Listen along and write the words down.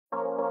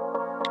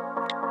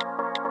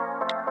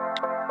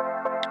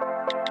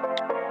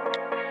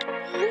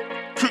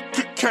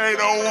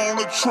Kato on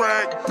the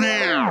track,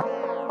 beer.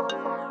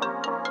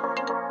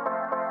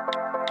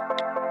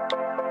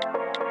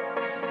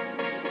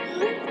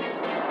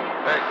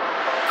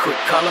 Quit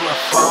calling my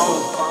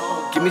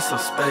phone, give me some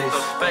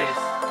space.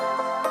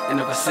 And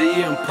if I see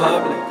you in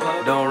public,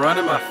 don't run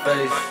in my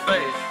face.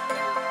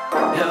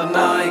 Hell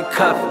no, I ain't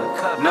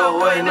cuffin', no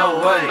way,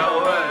 no way.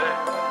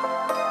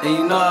 And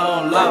you know I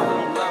don't love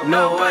her,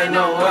 no way,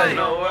 no way.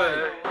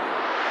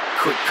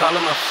 Quit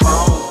calling my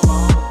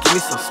phone, give me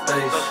some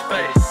space.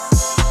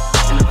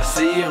 And if I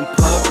see you in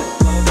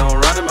public, don't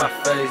run in my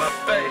face.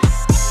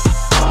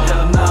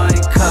 Hell no, I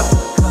ain't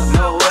cuffin',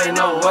 no way,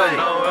 no way.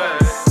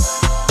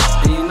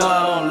 And you know I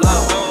don't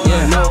love her,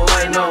 yeah, no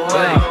way, no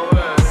way.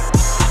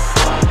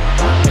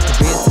 Let the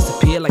beers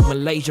disappear like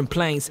Malaysian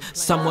planes.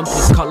 Someone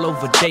please call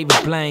over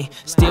David Blaine.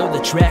 Steal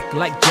the track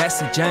like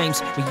Jesse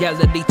James.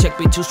 Reality check,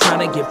 bitch, who's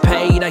trying to get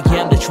paid. I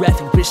am the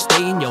traffic, bitch,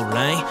 stay in your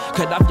lane.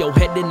 Cut off your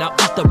head and I'll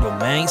eat the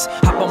remains.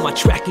 Hop on my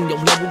track and your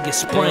level get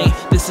sprained.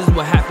 This is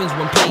what happens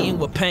when playing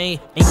with pain.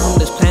 Ain't on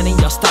this planet,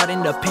 y'all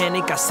starting to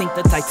panic. I sink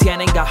the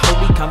Titanic, got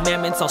holy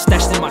commandments all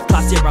stashed in my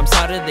closet. I'm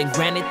smarter than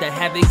granite, the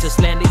havoc just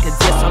landed. Cause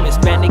yes, I'm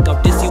Hispanic,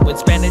 I'll diss you in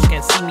Spanish.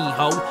 Can't see me,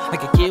 ho,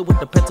 like a kid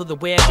with a pencil, the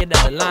way I get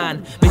out of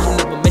line. Mission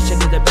of a mission,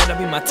 cause it better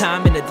be my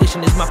time. In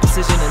addition, it's my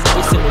precision in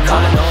every single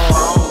line.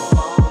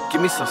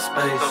 Give me some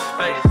space.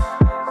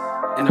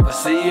 And if I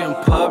see you in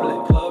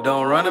public,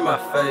 don't run in my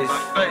face.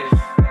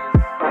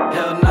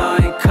 Hell no, I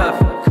ain't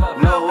cuffin',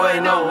 no way,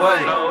 no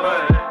way.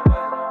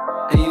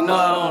 And you know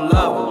I don't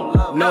love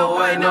her, no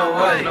way, no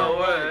way.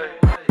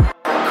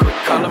 Quit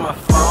calling my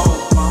phone,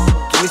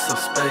 give me some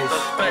space.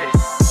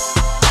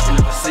 And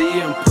if I see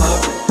you in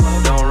public,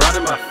 don't run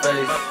in my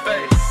face.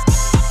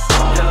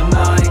 Hell no,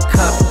 I ain't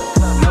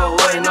cuffin', no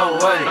way, no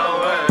way.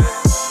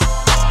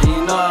 And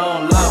you know I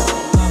don't love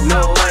her,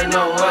 no way,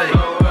 no way.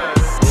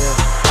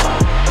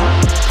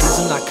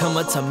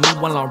 Coming to me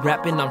while I'm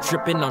rapping, I'm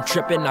tripping,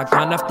 I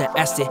gone off the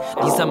acid.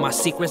 These are my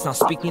secrets, I'm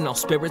speaking on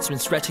spirits. Been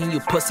stretching you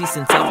pussy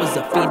since I was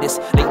a fetus.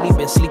 Lately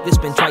been sleepless,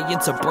 been trying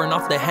to burn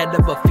off the head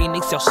of a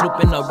phoenix. Y'all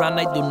snooping around,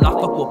 I do not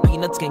fuck with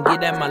peanuts. Can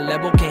get at my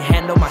level, can't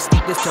handle my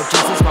steepness. Tell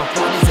Jesus my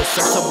weakness is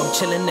search, so I'm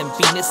chilling in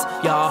Venus.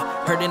 Y'all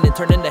hurting and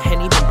turning to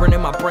Henny, been burning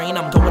my brain.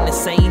 I'm going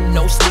insane,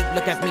 no sleep,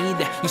 look at me.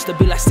 That used to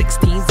be like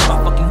 16s in my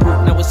fucking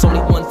group. Now it's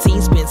only one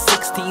team, spent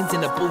 16s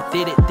in the booth.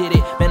 Did it,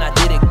 man, I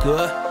did it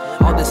good.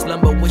 All the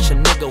slumber, wish a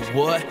nigga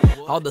would.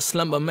 All the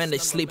slumber, man, they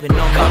sleeping on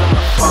me. Calling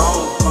my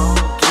phone,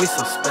 give me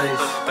some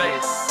space.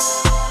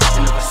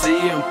 And if I see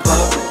you in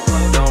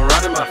public, don't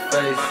run in my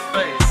face.